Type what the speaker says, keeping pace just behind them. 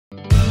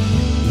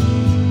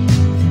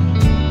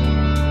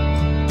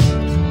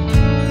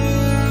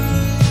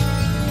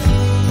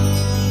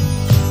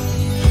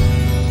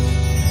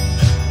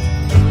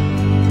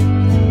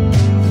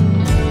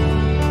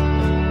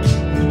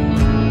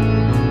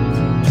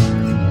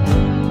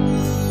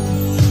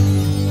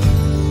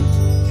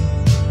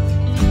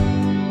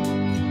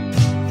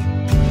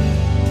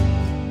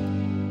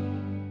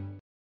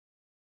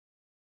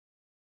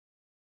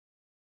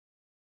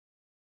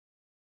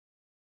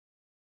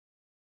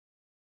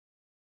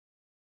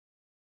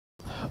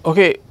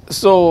Okay,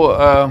 so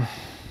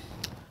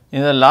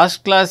in the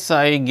last class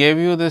I gave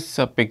you this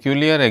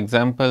peculiar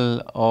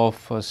example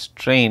of a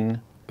strain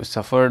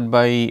suffered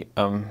by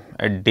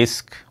a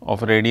disc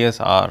of radius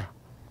r.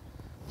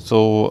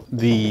 So,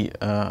 the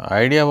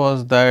idea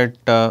was that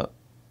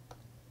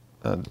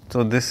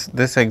so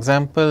this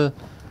example,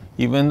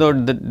 even though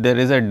there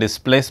is a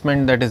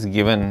displacement that is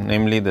given,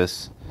 namely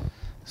this.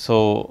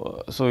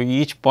 So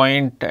each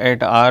point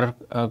at r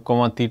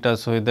comma theta,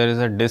 so there is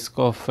a disk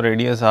of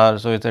radius r,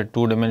 so it is a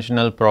two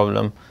dimensional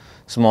problem.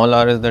 Small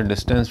r is the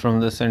distance from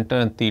the center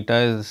and theta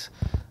is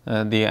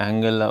the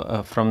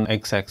angle from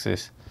x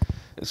axis.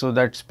 So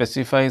that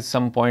specifies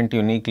some point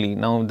uniquely.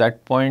 Now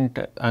that point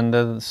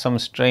under some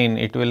strain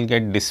it will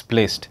get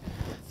displaced.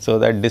 So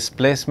that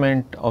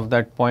displacement of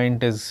that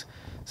point is,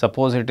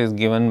 suppose it is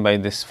given by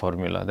this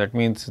formula. That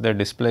means the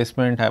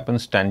displacement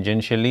happens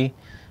tangentially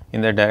in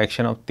the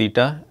direction of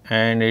theta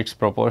and it is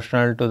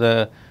proportional to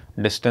the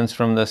distance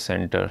from the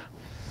center.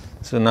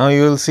 So now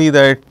you will see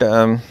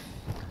that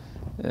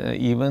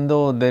even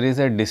though there is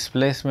a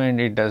displacement,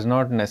 it does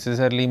not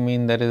necessarily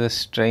mean there is a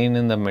strain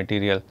in the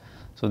material.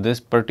 So this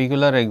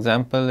particular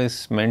example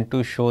is meant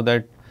to show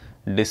that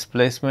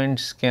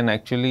displacements can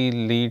actually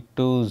lead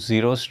to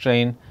zero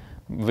strain,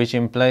 which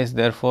implies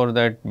therefore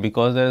that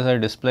because there is a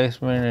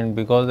displacement and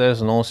because there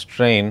is no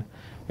strain,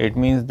 it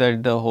means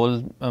that the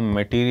whole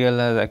material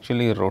has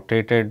actually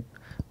rotated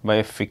by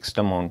a fixed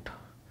amount.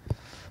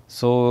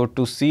 So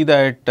to see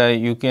that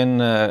you can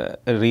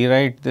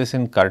rewrite this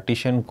in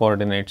Cartesian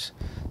coordinates.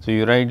 So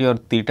you write your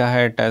theta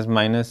hat as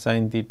minus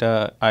sine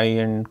theta I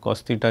and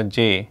cos theta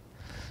j,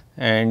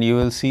 and you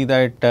will see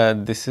that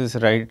this is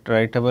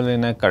writable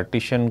in a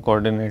Cartesian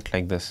coordinate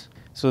like this.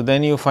 So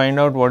then you find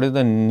out what is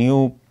the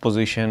new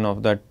position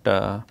of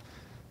that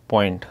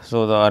point.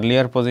 So the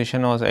earlier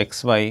position was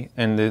xy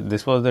and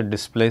this was the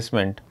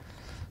displacement.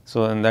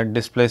 So and that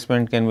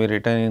displacement can be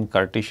written in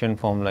Cartesian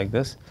form like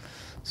this.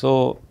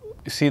 So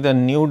see the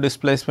new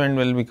displacement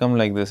will become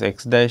like this,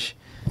 x dash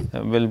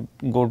will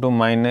go to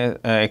minus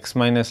x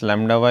minus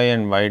lambda y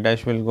and y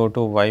dash will go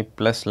to y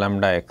plus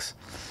lambda x.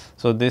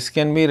 So this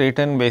can be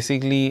written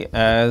basically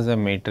as a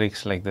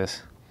matrix like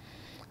this,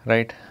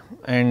 right,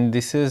 and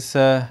this is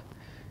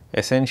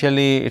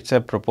essentially it is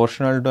a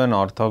proportional to an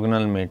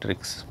orthogonal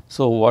matrix.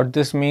 So what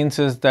this means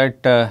is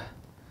that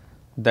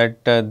there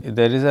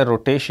is a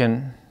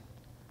rotation,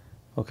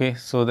 okay.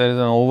 So there is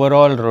an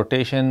overall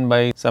rotation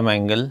by some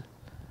angle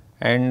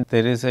and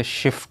there is a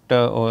shift,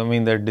 I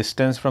mean the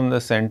distance from the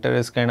center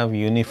is kind of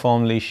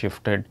uniformly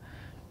shifted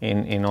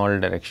in all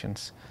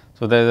directions.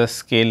 So there is a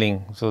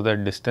scaling, so the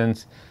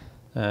distance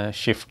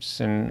shifts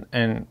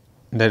and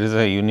there is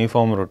a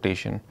uniform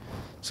rotation.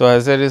 So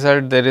as a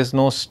result there is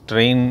no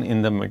strain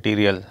in the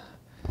material.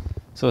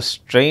 So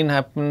strain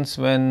happens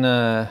when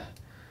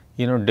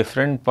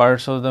different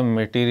parts of the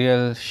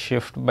material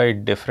shift by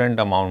different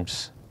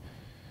amounts.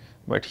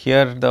 But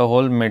here the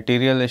whole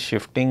material is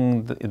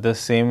shifting the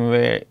same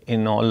way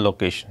in all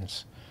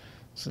locations.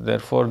 So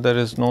therefore there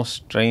is no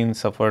strain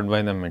suffered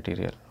by the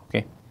material,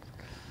 okay.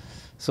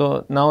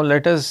 So now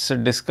let us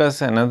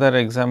discuss another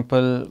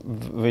example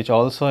which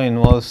also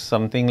involves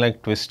something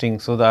like twisting.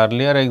 So the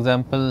earlier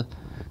example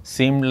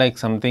seemed like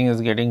something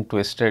is getting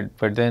twisted,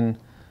 but then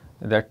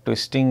that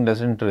twisting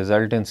does not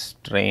result in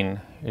strain,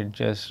 it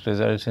just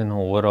results in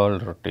overall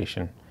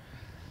rotation.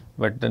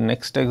 But the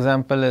next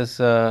example is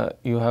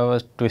you have a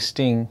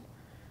twisting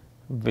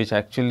which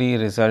actually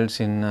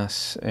results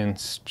in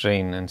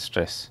strain and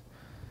stress.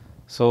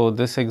 So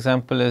this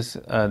example is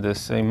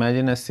this,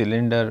 imagine a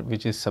cylinder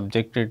which is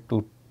subjected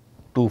to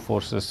two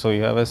forces. So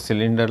you have a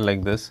cylinder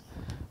like this.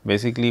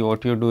 Basically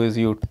what you do is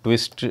you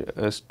twist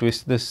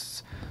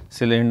this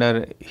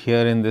cylinder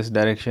here in this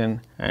direction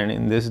and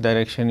in this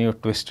direction you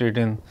twist it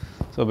in.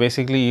 So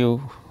basically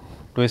you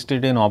twist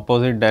it in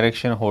opposite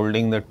direction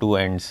holding the two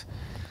ends.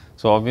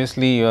 So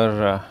obviously you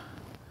are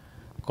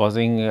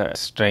causing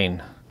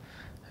strain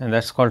and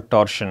that is called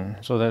torsion.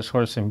 So that is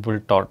called simple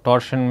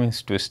torsion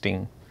means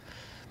twisting.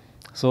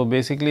 So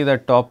basically the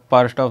top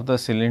part of the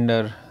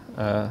cylinder,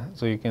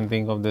 so you can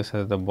think of this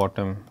as the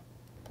bottom.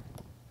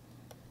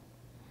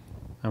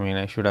 I mean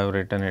I should have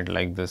written it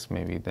like this,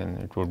 maybe then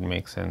it would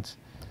make sense.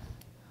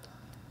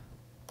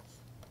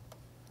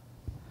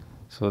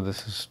 So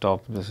this is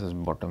top, this is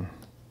bottom.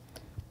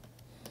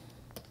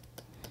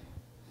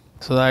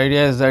 So the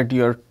idea is that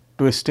you are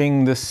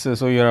twisting this,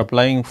 so you are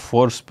applying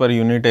force per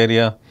unit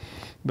area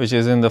which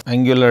is in the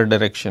angular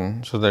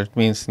direction. So that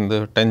means in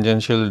the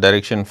tangential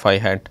direction phi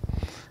hat,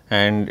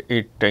 and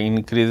it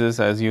increases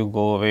as you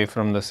go away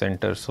from the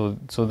center. So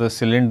the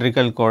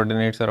cylindrical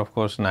coordinates are of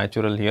course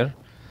natural here.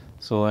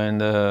 So and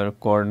the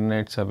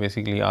coordinates are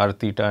basically r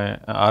theta,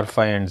 r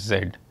phi and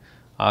z.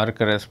 R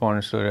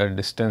corresponds to a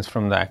distance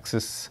from the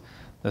axis,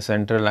 the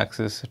central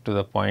axis to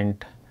the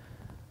point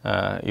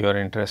you are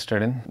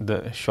interested in,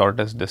 the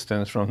shortest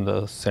distance from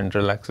the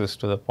central axis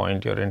to the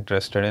point you are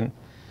interested in,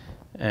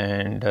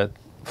 and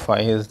phi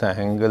is the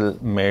angle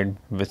made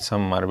with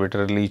some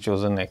arbitrarily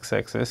chosen x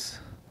axis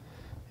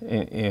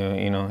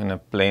in a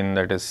plane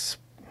that is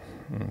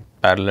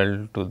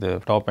parallel to the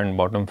top and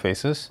bottom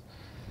faces,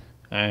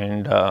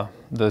 and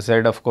the z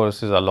of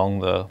course is along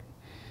the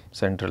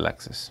central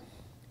axis.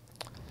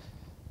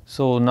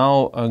 So,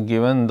 now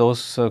given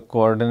those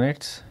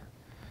coordinates,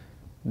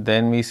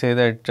 then we say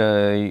that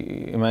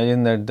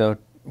imagine that the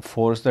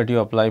force that you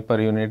apply per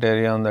unit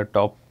area on the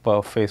top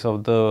face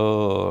of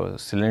the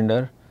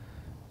cylinder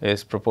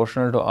is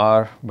proportional to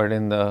r, but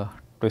in the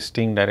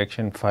twisting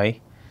direction phi,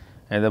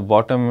 and the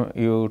bottom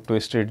you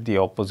twist it the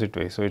opposite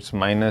way. So, it is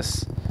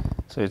minus,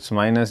 so it is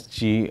minus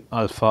g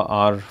alpha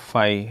r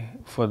phi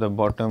for the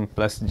bottom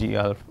plus g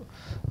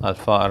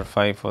alpha r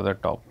phi for the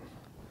top.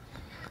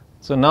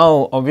 So,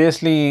 now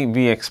obviously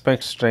we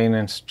expect strain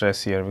and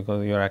stress here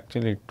because you are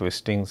actually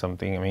twisting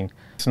something. I mean,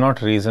 it is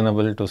not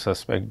reasonable to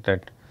suspect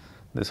that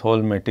this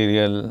whole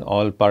material,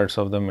 all parts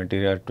of the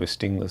material are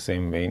twisting the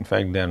same way. In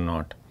fact, they are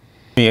not.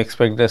 We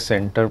expect the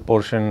center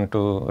portion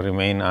to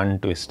remain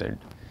untwisted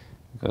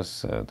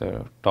because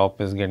the top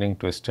is getting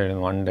twisted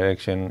in one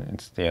direction,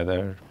 it is the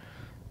other,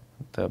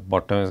 the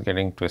bottom is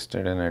getting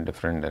twisted in a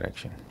different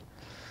direction.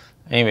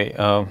 Anyway,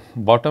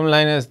 bottom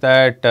line is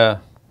that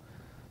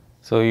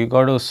so you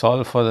got to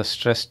solve for the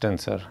stress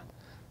tensor.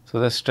 So,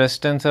 the stress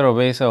tensor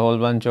obeys a whole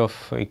bunch of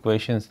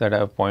equations that I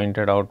have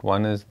pointed out.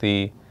 One is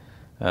the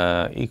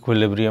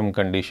equilibrium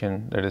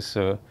condition, that is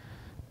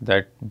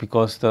that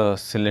because the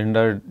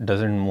cylinder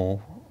does not move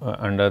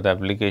under the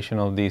application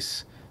of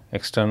these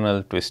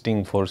external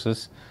twisting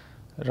forces,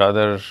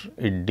 rather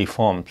it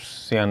deforms.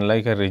 See,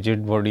 unlike a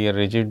rigid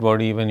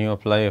body when you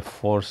apply a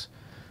force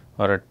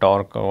or a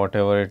torque or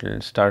whatever, it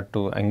will start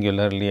to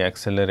angularly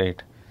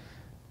accelerate.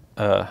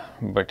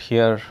 But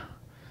here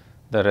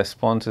the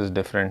response is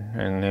different,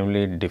 and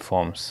namely it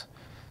deforms.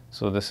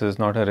 So, this is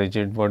not a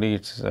rigid body,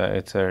 it is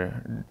a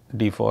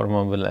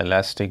deformable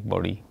elastic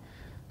body.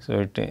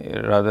 So, it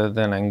rather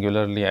than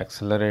angularly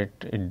accelerate,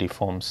 it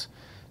deforms.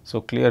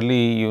 So,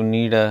 clearly you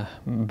need a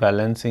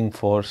balancing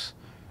force.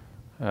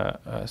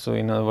 So,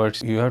 in other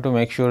words, you have to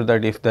make sure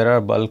that if there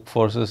are bulk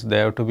forces, they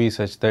have to be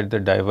such that the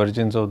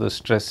divergence of the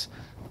stress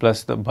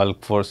plus the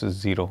bulk force is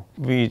 0.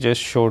 We just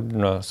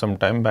showed some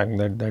time back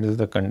that that is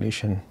the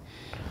condition.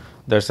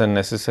 That is a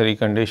necessary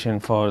condition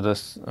for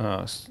this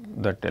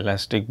that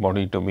elastic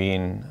body to be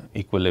in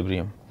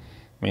equilibrium,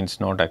 means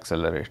not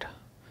accelerate.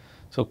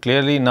 So,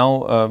 clearly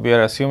now we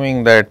are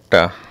assuming that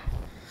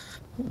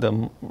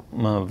the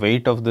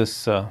weight of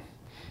this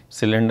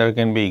cylinder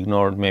can be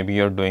ignored. Maybe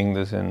you are doing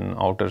this in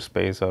outer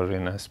space or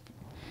in a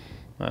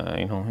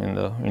in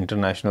the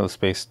International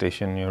Space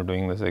Station, you are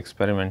doing this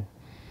experiment.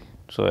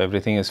 So,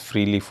 everything is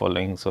freely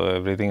falling, so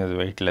everything is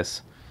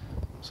weightless.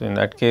 So, in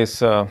that case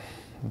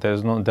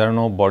there are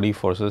no body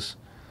forces.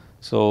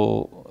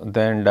 So,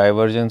 then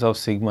divergence of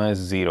sigma is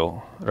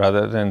 0,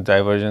 rather than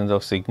divergence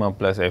of sigma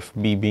plus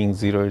Fb being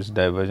 0, its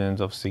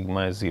divergence of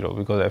sigma is 0,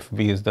 because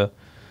Fb is the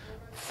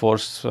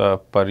force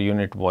per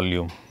unit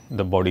volume,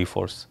 the body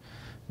force,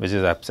 which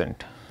is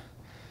absent.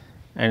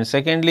 And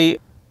secondly,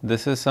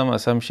 this is some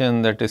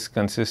assumption that is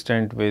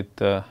consistent with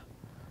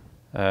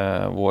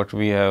what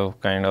we have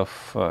kind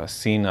of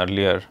seen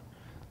earlier,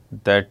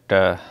 that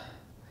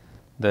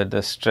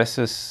the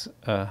stresses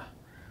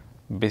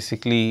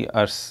basically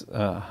are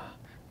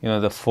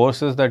the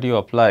forces that you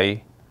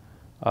apply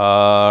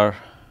are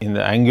in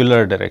the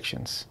angular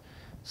directions.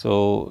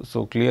 So,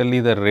 clearly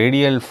the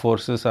radial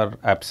forces are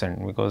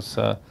absent because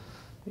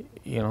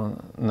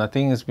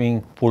nothing is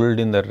being pulled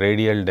in the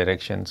radial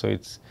direction. So,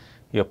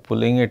 you are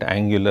pulling it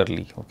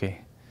angularly.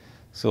 Okay.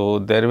 So,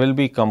 there will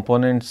be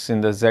components in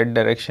the z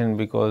direction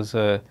because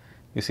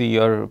you see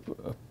you are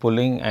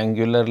pulling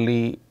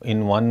angularly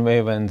in one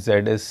way when z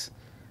is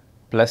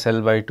plus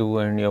L by 2,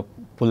 and you are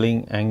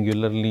pulling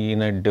angularly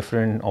in a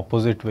different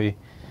opposite way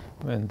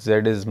when z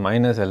is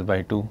minus L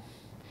by 2.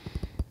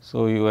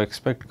 So, you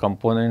expect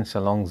components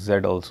along z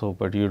also,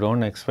 but you do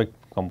not expect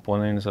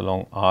components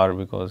along r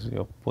because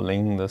you are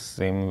pulling the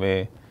same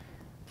way.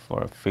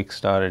 For a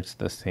fixed r, it is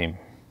the same.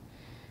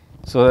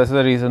 So, that is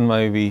the reason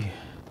why we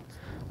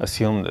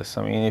assume this.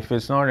 I mean, if it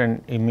is not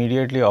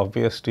immediately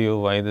obvious to you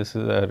why this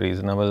is a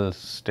reasonable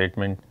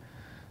statement,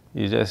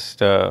 you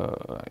just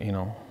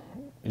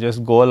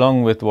just go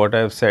along with what I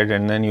have said,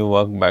 and then you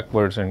work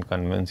backwards and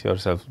convince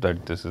yourself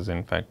that this is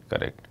in fact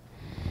correct.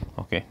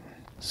 Okay.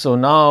 So,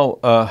 now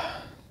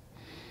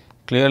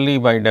clearly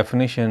by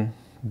definition,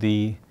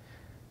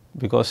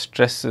 because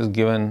stress is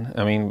given,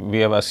 I mean we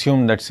have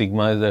assumed that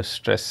sigma is the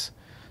stress.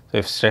 So,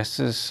 if stress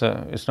is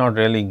it's not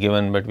really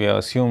given, but we have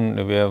assumed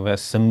we have a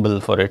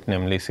symbol for it,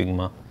 namely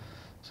sigma.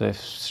 So, if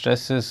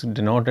stress is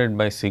denoted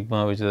by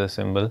sigma, which is a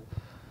symbol,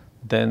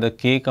 then the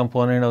k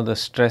component of the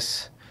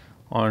stress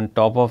on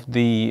top of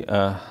the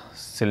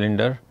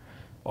cylinder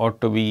ought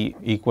to be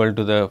equal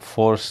to the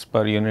force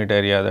per unit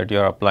area that you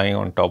are applying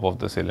on top of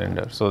the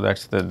cylinder. So, that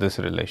is this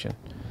relation.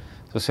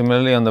 So,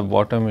 similarly on the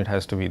bottom it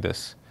has to be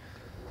this.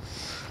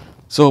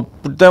 So,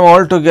 put them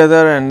all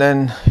together and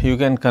then you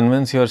can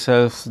convince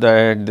yourself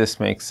that this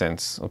makes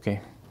sense. Okay.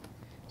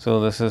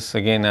 So, this is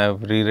again I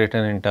have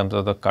rewritten in terms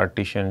of the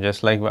Cartesian,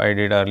 just like I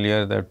did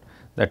earlier, that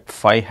that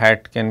phi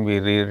hat can be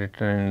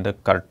rewritten in the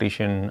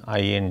Cartesian I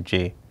and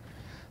j.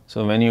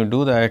 So, when you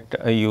do that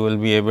you will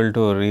be able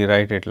to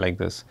rewrite it like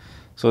this.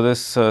 So,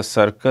 this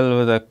circle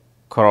with a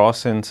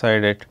cross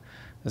inside it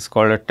is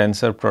called a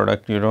tensor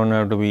product. You do not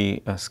have to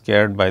be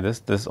scared by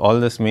this. All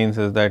this means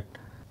is that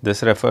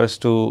this refers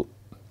to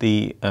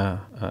the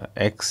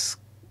x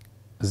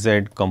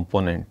z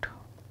component.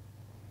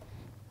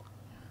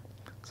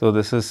 So,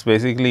 this is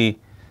basically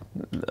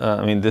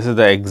I mean this is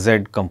the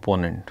xz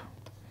component.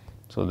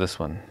 So, this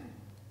one.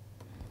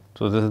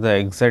 So, this is the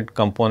xz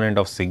component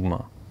of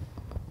sigma.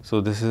 So,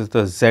 this is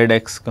the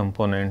zx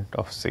component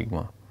of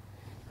sigma,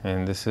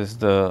 and this is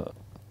the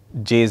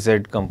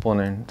jz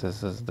component,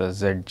 this is the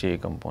zj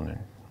component.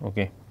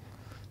 Okay.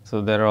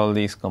 So, there are all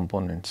these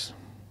components.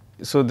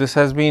 So, this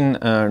has been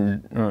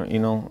you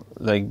know,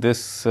 like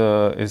this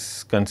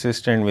is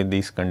consistent with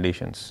these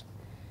conditions.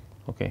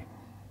 Okay.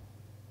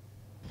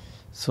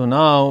 So,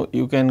 now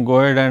you can go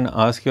ahead and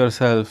ask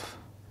yourself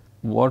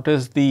what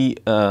is the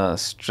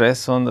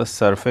stress on the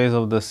surface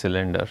of the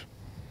cylinder.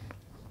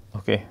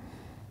 Okay.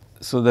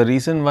 So, the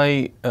reason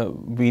why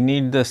we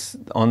need this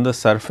on the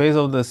surface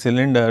of the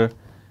cylinder,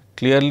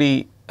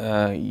 clearly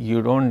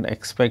you do not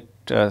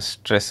expect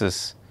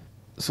stresses.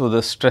 So,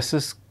 the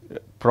stresses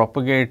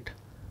propagate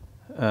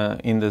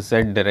in the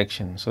z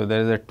direction. So,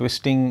 there is a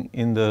twisting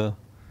in the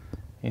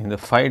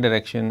phi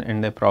direction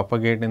and they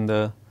propagate in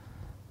the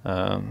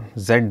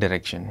z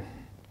direction.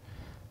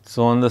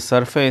 So, on the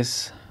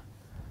surface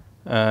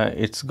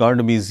it is got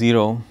to be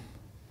 0,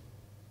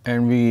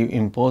 and we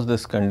impose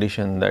this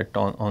condition that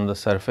on the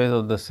surface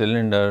of the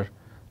cylinder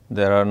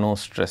there are no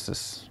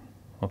stresses.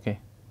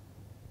 Okay.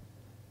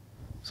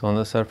 So, on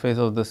the surface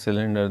of the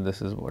cylinder this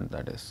is what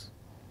that is.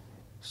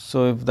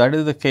 So, if that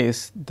is the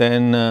case,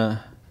 then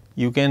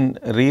you can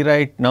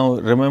rewrite. Now,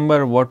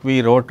 remember what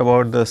we wrote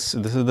about this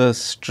is the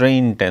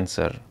strain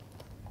tensor.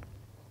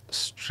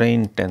 So,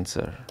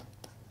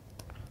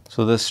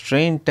 the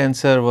strain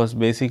tensor was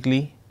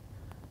basically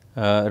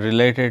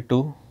related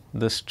to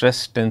the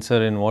stress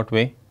tensor in what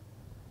way?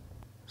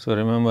 So,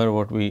 remember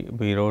what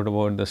we wrote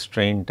about the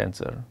strain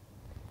tensor.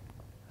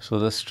 So,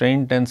 the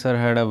strain tensor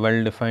had a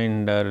well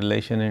defined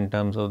relation in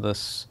terms of the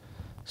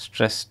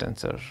stress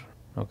tensor.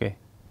 Okay.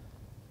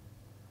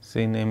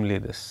 See, namely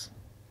this.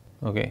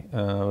 Okay.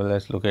 Well, let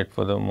us look at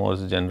for the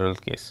most general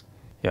case.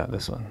 Yeah,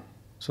 this one.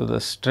 So, the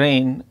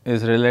strain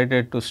is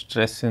related to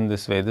stress in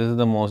this way. This is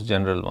the most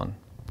general one.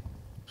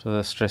 So,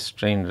 the stress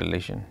strain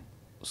relation.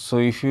 So,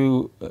 if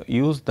you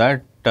use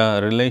that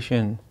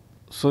relation,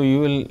 so you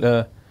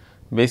will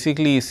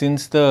basically,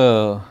 since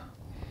the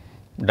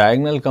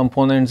diagonal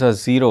components are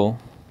 0,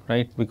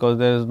 right, because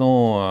there is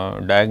no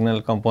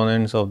diagonal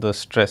components of the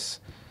stress.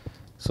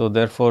 So,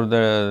 therefore,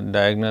 the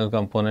diagonal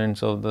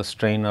components of the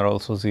strain are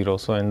also 0.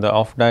 So, and the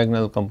off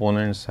diagonal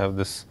components have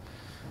this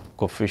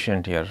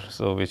coefficient here.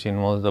 So, which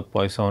involves the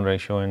Poisson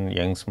ratio and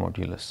Young's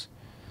modulus.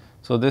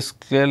 So, this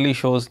clearly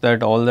shows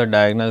that all the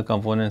diagonal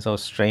components of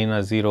strain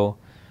are 0,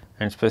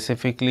 and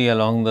specifically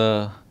along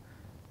the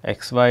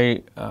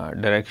xy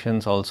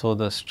directions also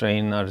the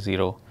strain are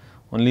 0.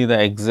 Only the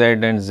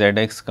xz and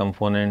zx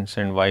components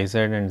and yz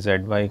and zy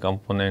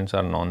components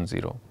are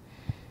non-zero.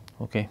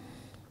 Okay.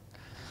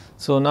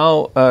 So,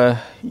 now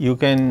you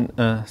can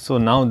so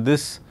now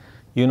this,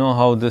 you know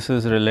how this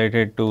is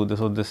related to this.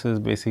 So, this is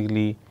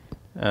basically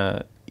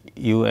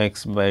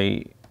ux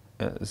by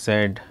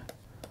z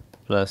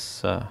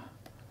plus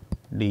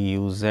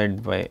duz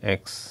by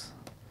x.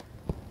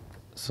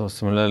 So,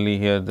 similarly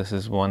here this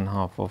is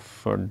 1/2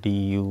 of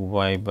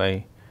duy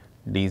by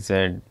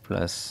dz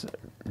plus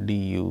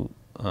duz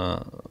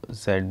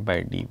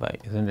by dy,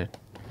 isn't it?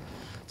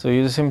 So,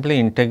 you simply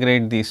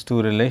integrate these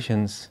two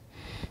relations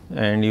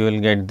and you will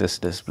get this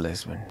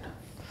displacement.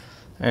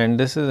 And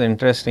this is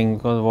interesting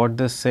because what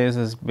this says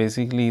is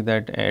basically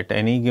that at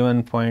any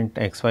given point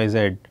x, y,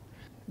 z,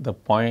 the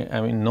point,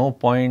 I mean no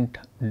point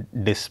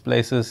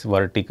displaces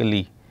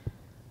vertically.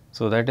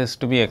 So, that is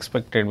to be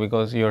expected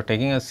because you are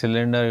taking a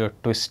cylinder, you are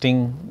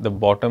twisting the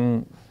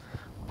bottom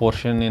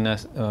portion in a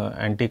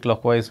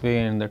anti-clockwise way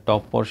and the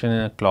top portion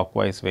in a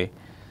clockwise way.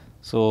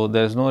 So,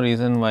 there is no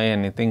reason why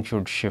anything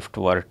should shift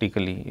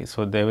vertically.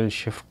 So, they will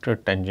shift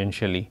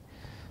tangentially.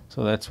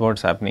 So, that is what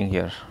is happening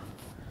here.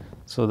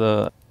 So,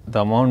 the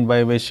amount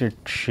by which it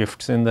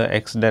shifts in the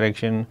x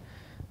direction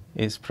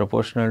is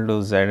proportional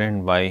to z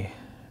and y,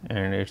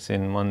 and it is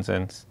in one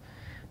sense.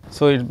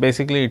 So, it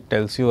basically it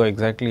tells you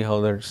exactly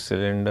how the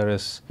cylinder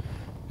is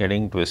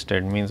getting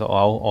twisted, means how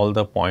all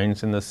the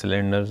points in the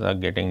cylinders are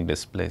getting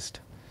displaced.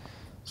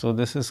 So,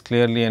 this is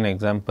clearly an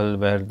example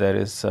where there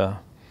is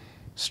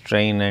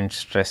strain and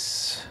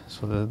stress.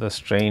 So, this is the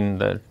strain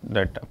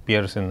that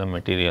appears in the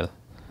material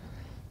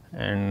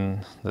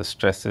and the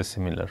stress is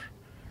similar.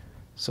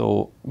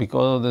 So,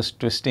 because of this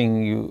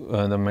twisting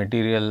the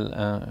material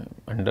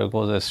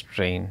undergoes a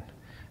strain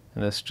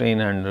and the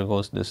strain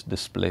undergoes this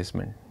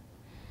displacement.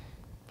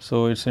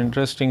 So, it is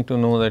interesting to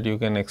know that you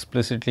can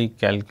explicitly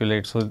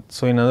calculate.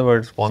 So in other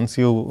words, once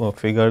you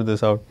figure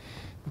this out,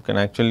 you can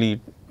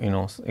actually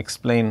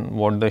explain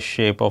what the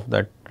shape of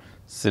that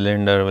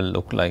cylinder will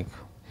look like.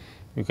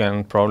 You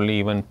can probably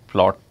even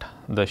plot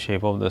the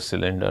shape of the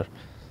cylinder.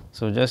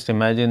 So, just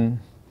imagine.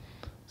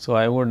 So,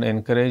 I would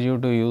encourage you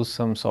to use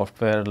some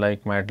software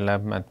like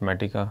MATLAB,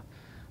 Mathematica,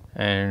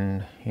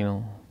 and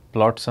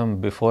plot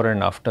some before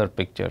and after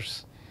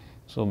pictures.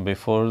 So,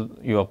 before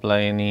you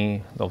apply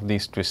any of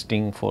these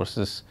twisting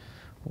forces,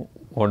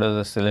 what does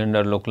the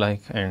cylinder look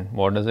like, and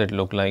what does it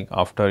look like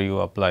after you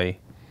apply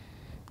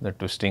the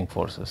twisting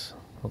forces.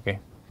 Okay.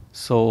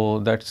 So,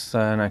 that is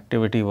an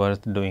activity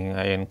worth doing.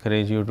 I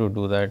encourage you to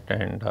do that,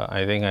 and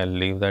I think I will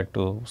leave that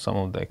to some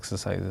of the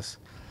exercises.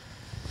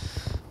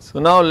 So,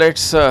 now let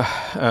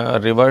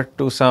us revert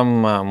to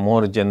some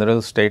more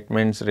general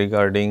statements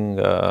regarding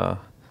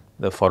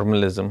the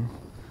formalism.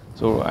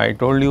 So, I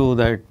told you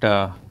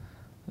that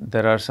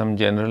there are some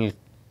general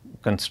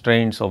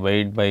constraints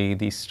obeyed by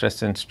the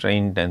stress and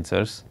strain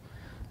tensors,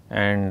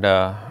 and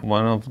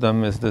one of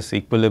them is this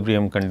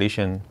equilibrium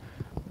condition,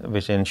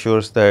 which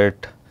ensures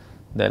that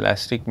the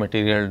elastic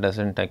material does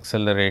not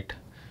accelerate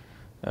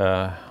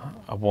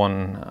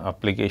upon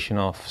application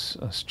of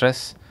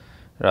stress,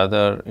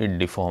 rather it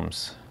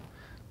deforms.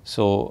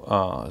 So,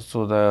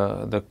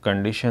 the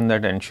condition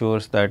that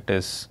ensures that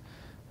is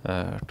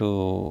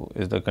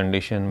the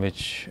condition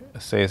which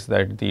says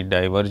that the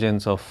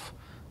divergence of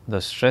the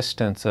stress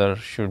tensor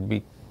should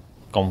be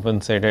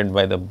compensated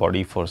by the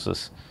body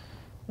forces.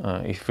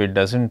 If it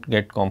does not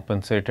get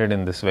compensated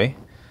in this way,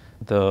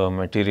 the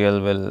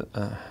material will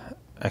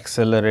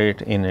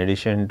accelerate in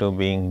addition to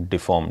being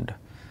deformed.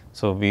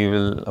 So, we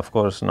will of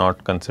course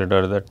not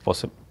consider that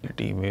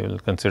possibility, we will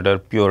consider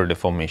pure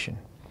deformation.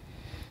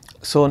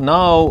 So,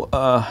 now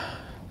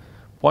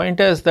point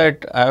is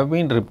that I have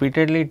been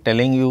repeatedly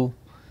telling you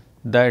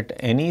that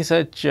any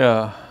such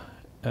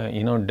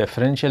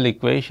differential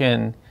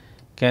equation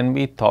can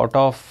be thought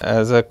of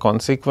as a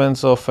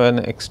consequence of an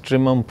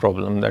extremum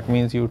problem. That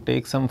means, you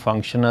take some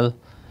functional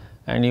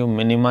and you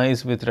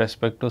minimize with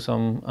respect to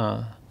some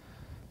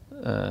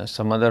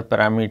other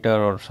parameter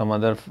or some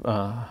other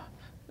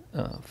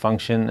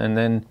function, and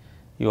then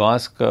you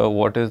ask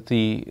what is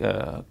the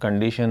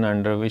condition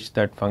under which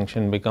that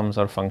function becomes,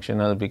 or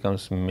functional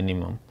becomes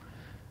minimum.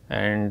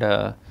 And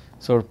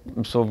so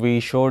we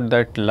showed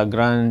that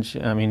Lagrange,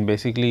 I mean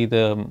basically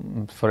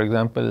for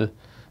example,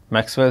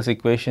 Maxwell's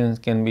equations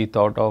can be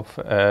thought of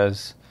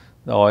as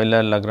the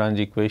Euler-Lagrange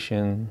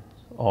equation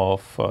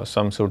of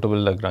some suitable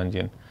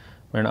Lagrangian.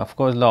 And of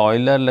course, the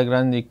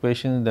Euler-Lagrange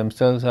equations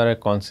themselves are a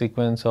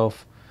consequence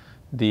of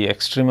the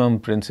extremum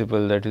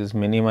principle, that is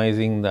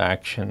minimizing the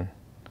action.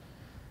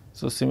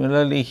 So,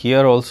 similarly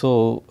here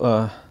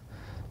also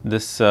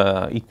this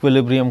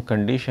equilibrium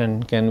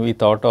condition can be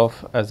thought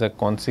of as a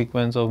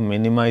consequence of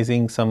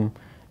minimizing some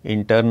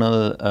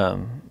internal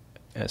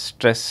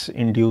stress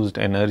induced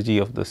energy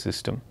of the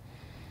system.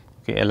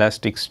 Okay,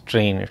 elastic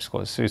strain it is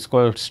called. So, it is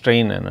called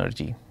strain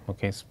energy,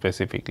 okay,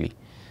 specifically,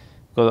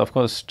 because of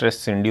course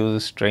stress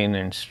induces strain,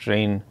 and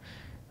strain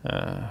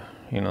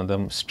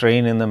the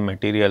strain in the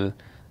material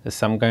is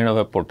some kind of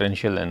a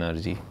potential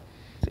energy.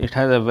 It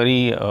has a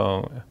very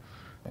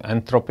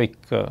anthropic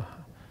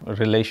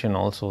relation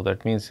also.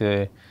 That means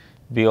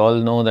we all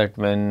know that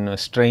when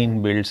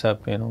strain builds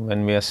up,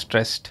 when we are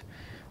stressed,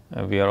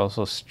 we are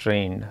also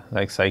strained,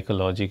 like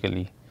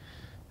psychologically,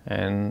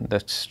 and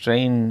that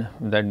strain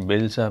that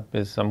builds up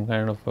is some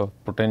kind of a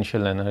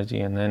potential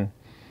energy, and then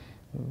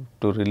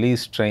to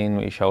release strain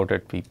we shout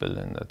at people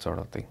and that sort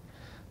of thing.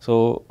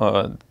 So,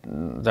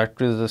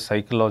 that is the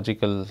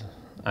psychological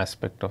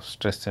aspect of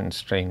stress and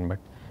strain, but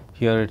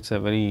here it is a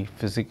very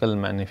physical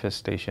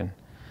manifestation,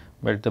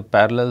 but the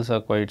parallels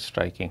are quite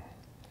striking.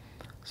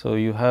 So,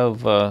 you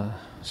have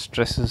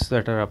stresses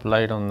that are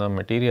applied on the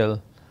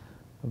material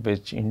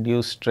which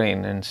induce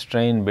strain, and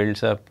strain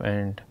builds up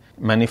and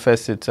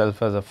manifests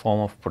itself as a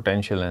form of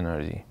potential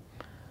energy.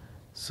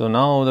 So,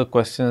 now the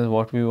question is,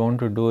 what we want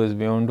to do is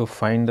we want to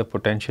find the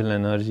potential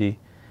energy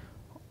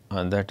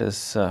that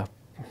is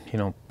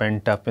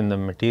pent up in the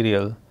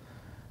material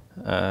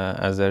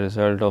as a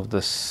result of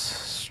this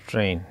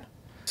strain.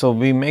 So,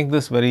 we make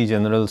this very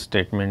general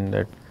statement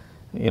that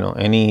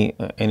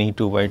any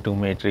 2 by 2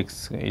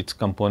 matrix, its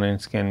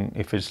components can,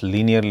 if it is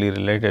linearly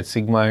related,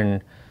 sigma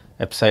and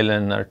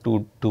epsilon are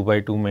two 2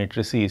 by 2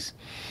 matrices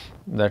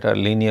that are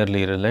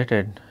linearly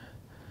related,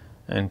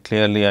 and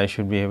clearly I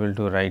should be able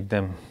to write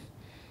them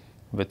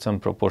with some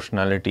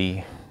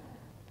proportionality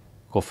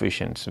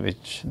coefficients,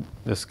 which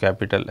this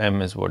capital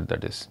M is what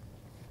that is.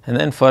 And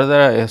then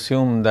further I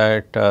assume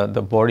that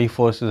the body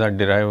forces are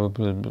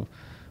derivable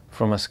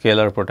from a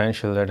scalar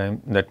potential,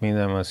 that means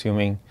I am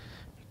assuming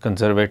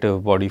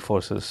conservative body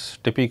forces,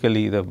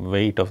 typically the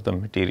weight of the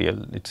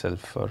material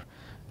itself, or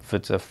if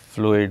it is a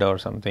fluid or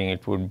something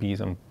it would be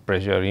some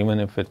pressure, even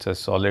if it is a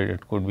solid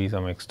it could be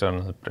some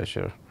external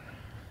pressure,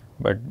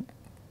 but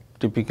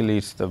typically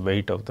it is the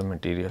weight of the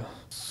material.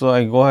 So,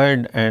 I go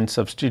ahead and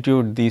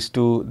substitute these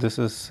two. This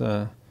is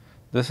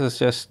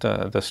just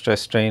the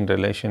stress strain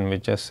relation,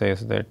 which just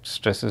says that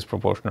stress is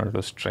proportional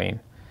to strain,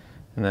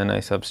 and then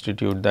I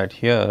substitute that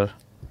here,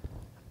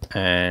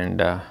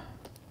 and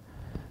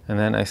and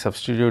then I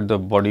substitute the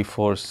body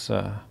force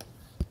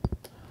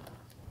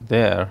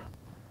there,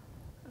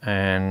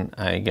 and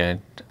I get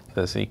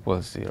this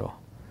equals 0.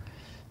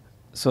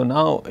 So,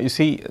 now you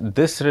see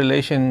this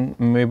relation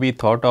may be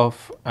thought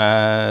of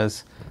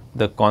as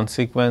the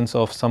consequence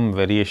of some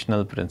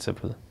variational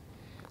principle.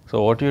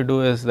 So, what you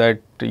do is that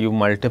you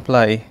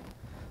multiply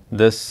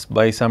this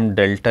by some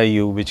delta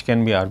u, which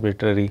can be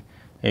arbitrary,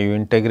 and you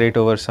integrate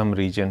over some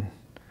region,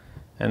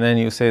 and then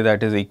you say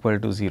that is equal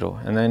to 0,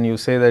 and then you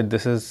say that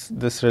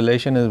this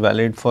relation is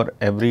valid for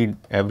every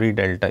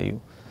delta u.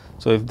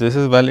 So, if this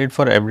is valid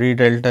for every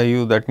delta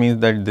u, that means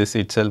that this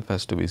itself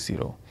has to be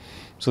 0.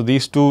 So,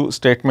 these two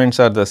statements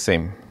are the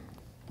same.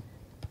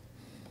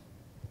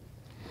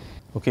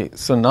 Okay.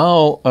 So,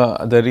 now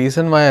the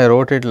reason why I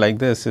wrote it like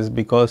this is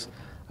because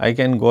I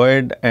can go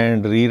ahead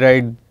and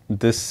rewrite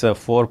this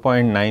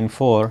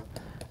 4.94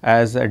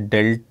 as a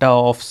delta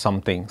of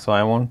something. So,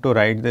 I want to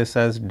write this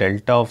as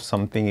delta of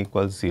something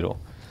equals 0.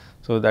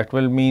 So, that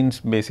will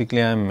means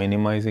basically I am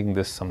minimizing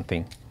this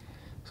something.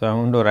 So, I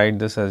want to write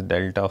this as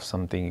delta of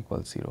something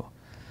equals 0.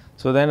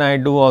 So, then I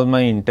do all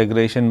my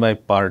integration by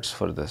parts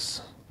for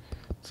this.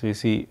 So, you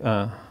see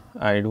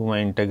I do my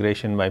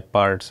integration by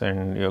parts,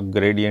 and your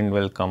gradient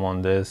will come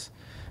on this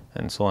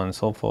and so on and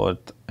so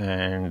forth,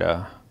 and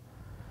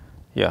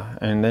yeah,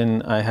 and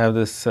then I have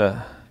this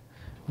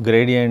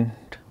gradient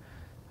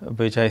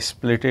which I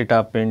split it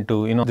up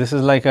into, this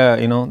is like a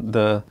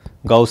the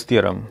Gauss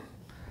theorem.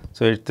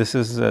 So, this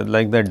is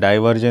like the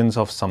divergence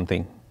of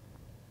something,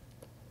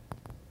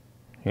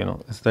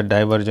 it's the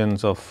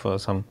divergence of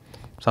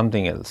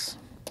something else.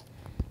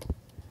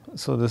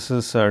 So, this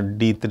is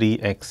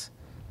d3x,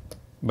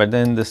 but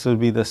then this will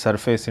be the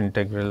surface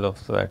integral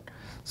of that.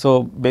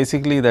 So,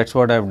 basically that is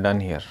what I have done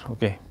here.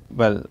 Okay.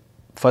 Well,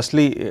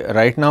 firstly,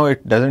 right now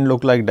it does not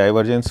look like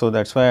divergence. So,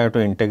 that is why I have to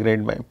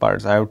integrate by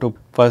parts. I have to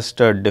first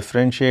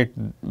differentiate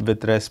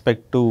with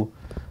respect to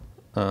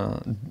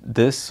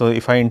this. So,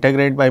 if I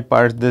integrate by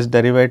parts, this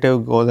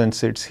derivative goes and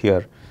sits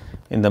here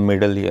in the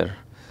middle here.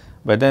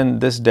 But then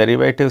this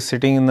derivative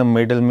sitting in the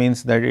middle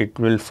means that it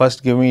will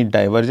first give me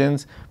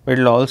divergence, but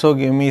it will also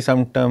give me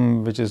some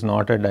term which is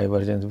not a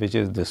divergence, which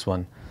is this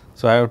one.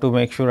 So, I have to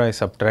make sure I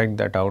subtract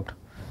that out.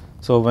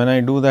 So, when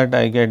I do that,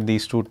 I get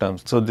these two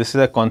terms. So, this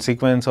is a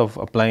consequence of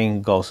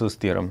applying Gauss's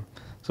theorem.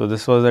 So,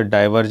 this was a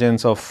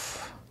divergence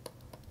of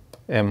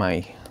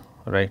mi,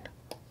 right.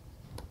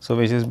 So,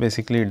 which is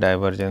basically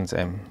divergence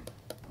m.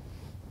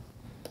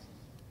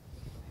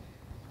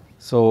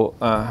 So,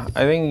 I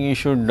think you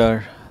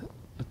should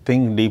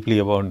think deeply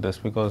about this,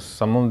 because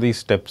some of these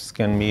steps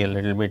can be a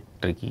little bit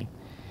tricky.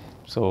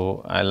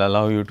 So, I will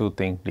allow you to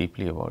think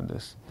deeply about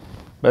this,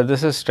 but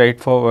this is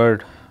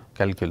straightforward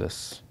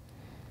calculus.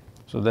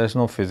 So, there is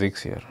no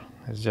physics here,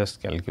 it is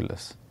just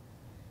calculus.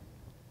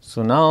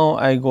 So, now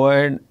I go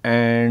ahead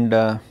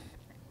and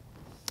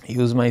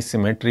use my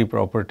symmetry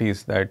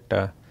properties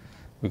that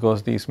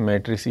because these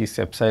matrices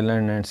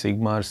epsilon and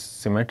sigma are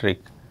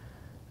symmetric,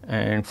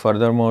 and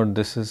furthermore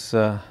this is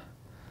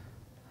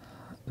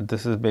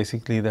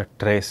basically the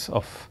trace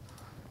of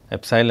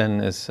epsilon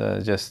is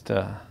just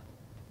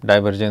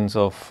divergence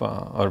of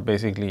or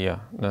basically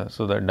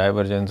so the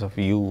divergence of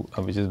u,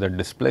 which is the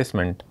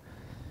displacement,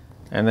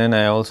 and then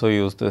I also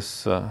use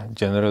this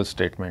general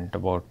statement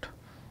about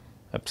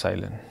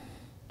epsilon.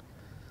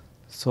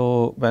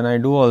 So, when I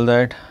do all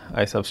that,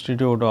 I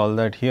substitute all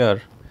that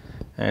here,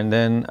 and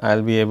then I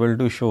will be able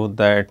to show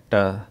that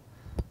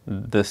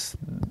this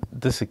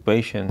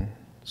equation.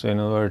 So, in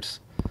other words,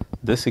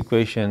 this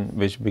equation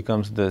which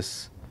becomes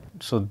this.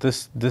 So,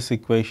 this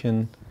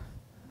equation.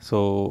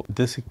 So,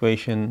 this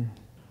equation.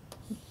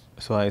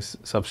 So, I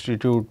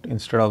substitute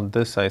instead of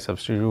this, I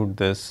substitute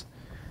this,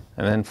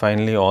 and then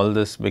finally all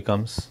this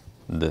becomes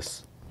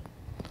this,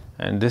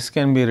 and this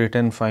can be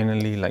written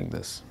finally like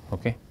this.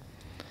 Okay.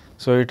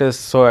 So, it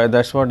is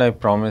that is what I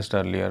promised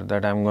earlier,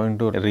 that I am going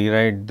to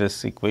rewrite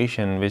this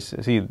equation, which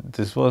see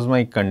this was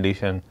my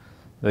condition,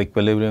 the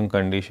equilibrium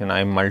condition.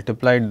 I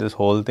multiplied this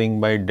whole thing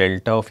by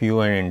delta of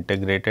u and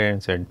integrated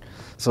and said,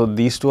 so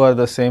these two are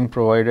the same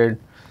provided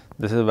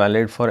this is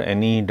valid for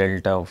any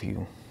delta of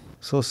u.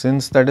 So,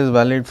 since that is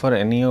valid for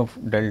any of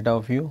delta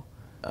of u,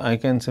 I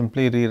can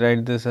simply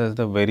rewrite this as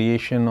the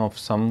variation of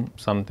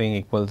something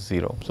equals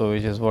 0. So,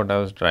 which is what I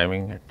was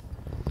driving at,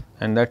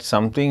 and that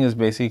something is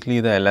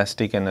basically the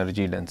elastic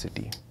energy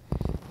density,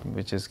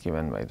 which is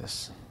given by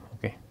this.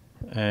 Okay.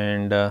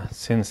 And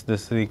since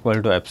this is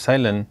equal to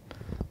epsilon,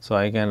 so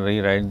I can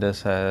rewrite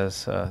this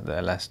as the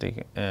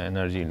elastic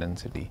energy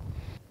density.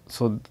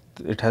 So,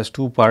 it has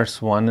two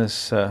parts. One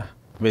is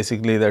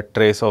basically the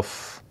trace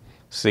of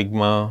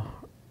sigma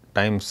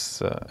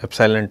times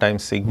epsilon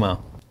times sigma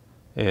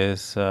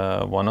is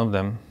one of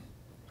them,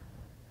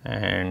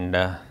 and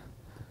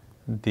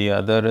the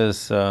other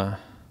is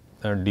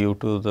due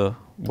to the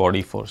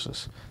body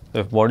forces. So,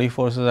 if body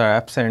forces are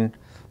absent,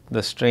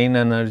 the strain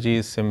energy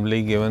is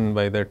simply given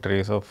by the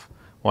trace of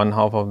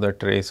 1/2 of the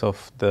trace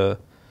of the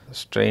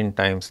strain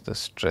times the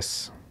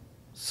stress.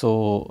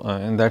 So,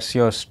 and that is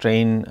your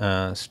strain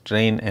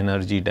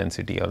energy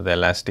density or the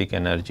elastic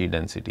energy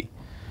density.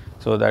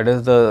 So that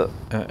is the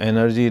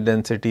energy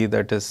density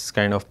that is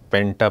kind of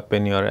pent up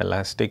in your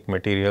elastic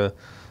material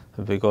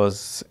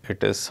because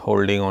it is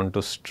holding on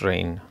to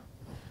strain.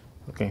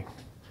 Okay.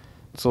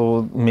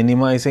 So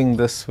minimizing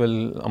this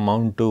will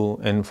amount to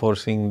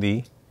enforcing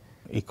the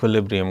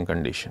equilibrium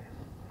condition.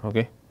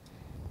 Okay.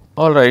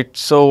 All right.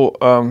 So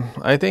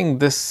I think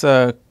this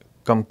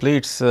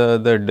completes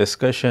the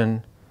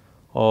discussion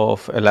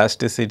of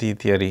elasticity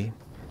theory.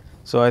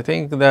 So I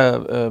think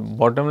the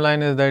bottom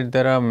line is that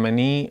there are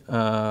many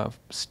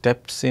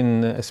steps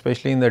in,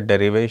 especially in the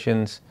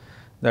derivations,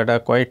 that are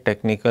quite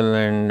technical,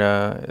 and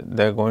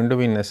they are going to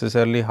be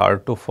necessarily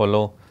hard to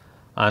follow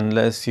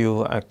unless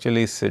you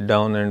actually sit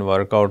down and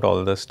work out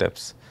all the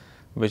steps,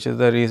 which is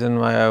the reason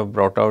why I have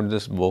brought out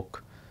this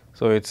book.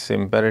 So it's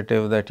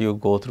imperative that you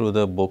go through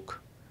the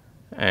book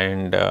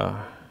and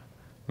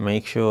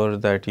make sure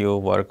that you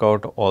work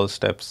out all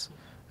steps,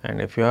 and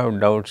if you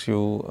have doubts,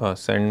 you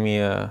send me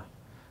a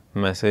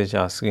message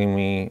asking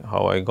me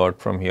how I got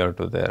from here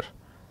to there.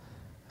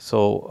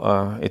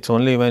 So it's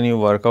only when you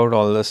work out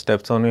all the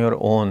steps on your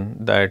own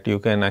that you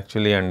can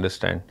actually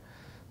understand.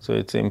 So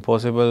it's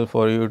impossible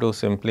for you to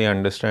simply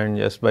understand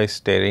just by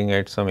staring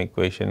at some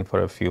equation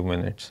for a few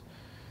minutes.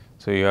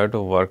 So you have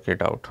to work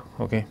it out,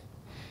 okay?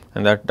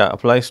 And that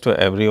applies to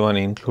everyone,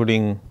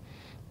 including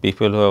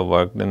people who have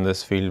worked in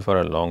this field for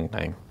a long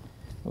time.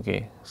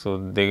 Okay, so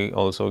they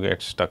also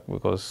get stuck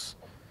because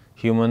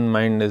human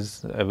mind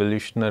is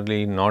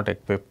evolutionarily not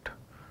equipped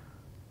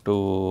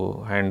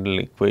to handle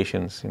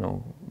equations.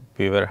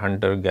 We were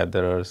hunter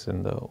gatherers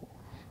in the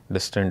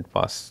distant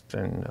past,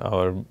 and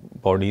our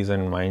bodies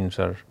and minds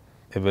are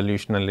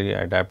evolutionarily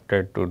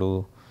adapted to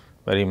do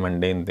very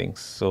mundane things.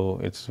 So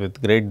it's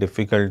with great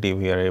difficulty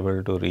we are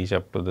able to reach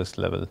up to this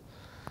level.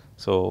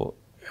 So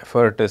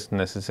effort is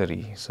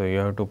necessary. So you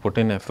have to put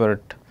in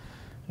effort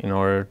in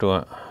order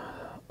to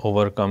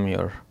overcome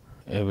your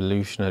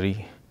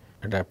evolutionary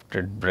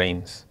adapted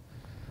brains.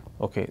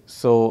 Okay,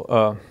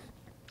 so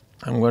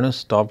I'm going to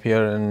stop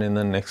here, and in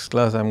the next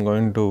class I'm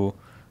going to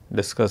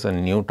discuss a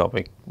new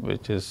topic,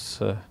 which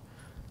is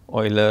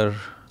Euler,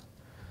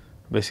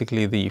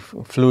 basically the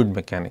fluid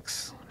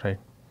mechanics, right.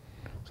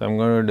 So I'm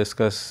going to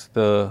discuss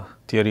the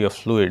theory of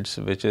fluids,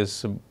 which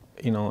is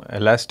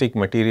elastic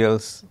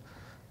materials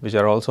which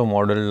are also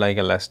modeled like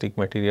elastic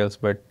materials,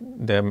 but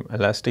they're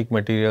elastic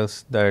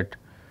materials that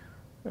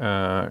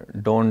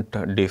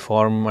don't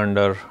deform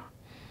under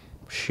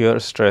shear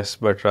stress,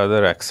 but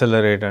rather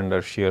accelerate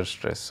under shear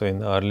stress. So in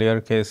the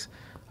earlier case,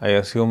 I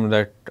assume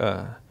that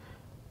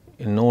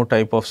no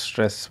type of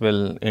stress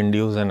will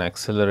induce an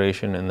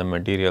acceleration in the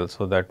material.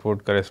 So that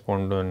would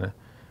correspond to a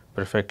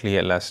perfectly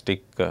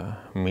elastic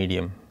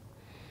medium.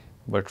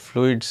 But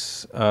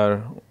fluids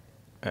are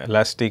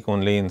elastic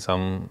only in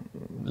some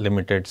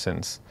limited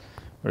sense.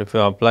 But if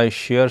you apply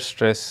shear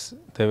stress,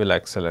 they will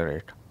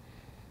accelerate.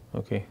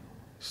 Okay.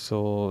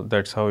 So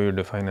that's how you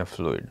define a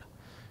fluid,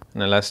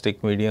 an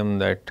elastic medium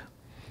that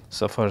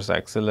suffers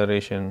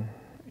acceleration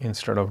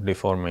instead of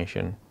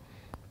deformation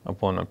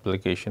upon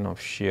application of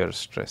shear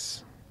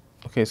stress.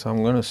 Okay, so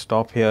I'm going to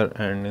stop here,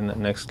 and in the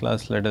next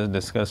class let us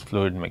discuss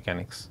fluid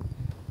mechanics.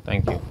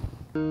 Thank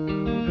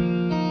you.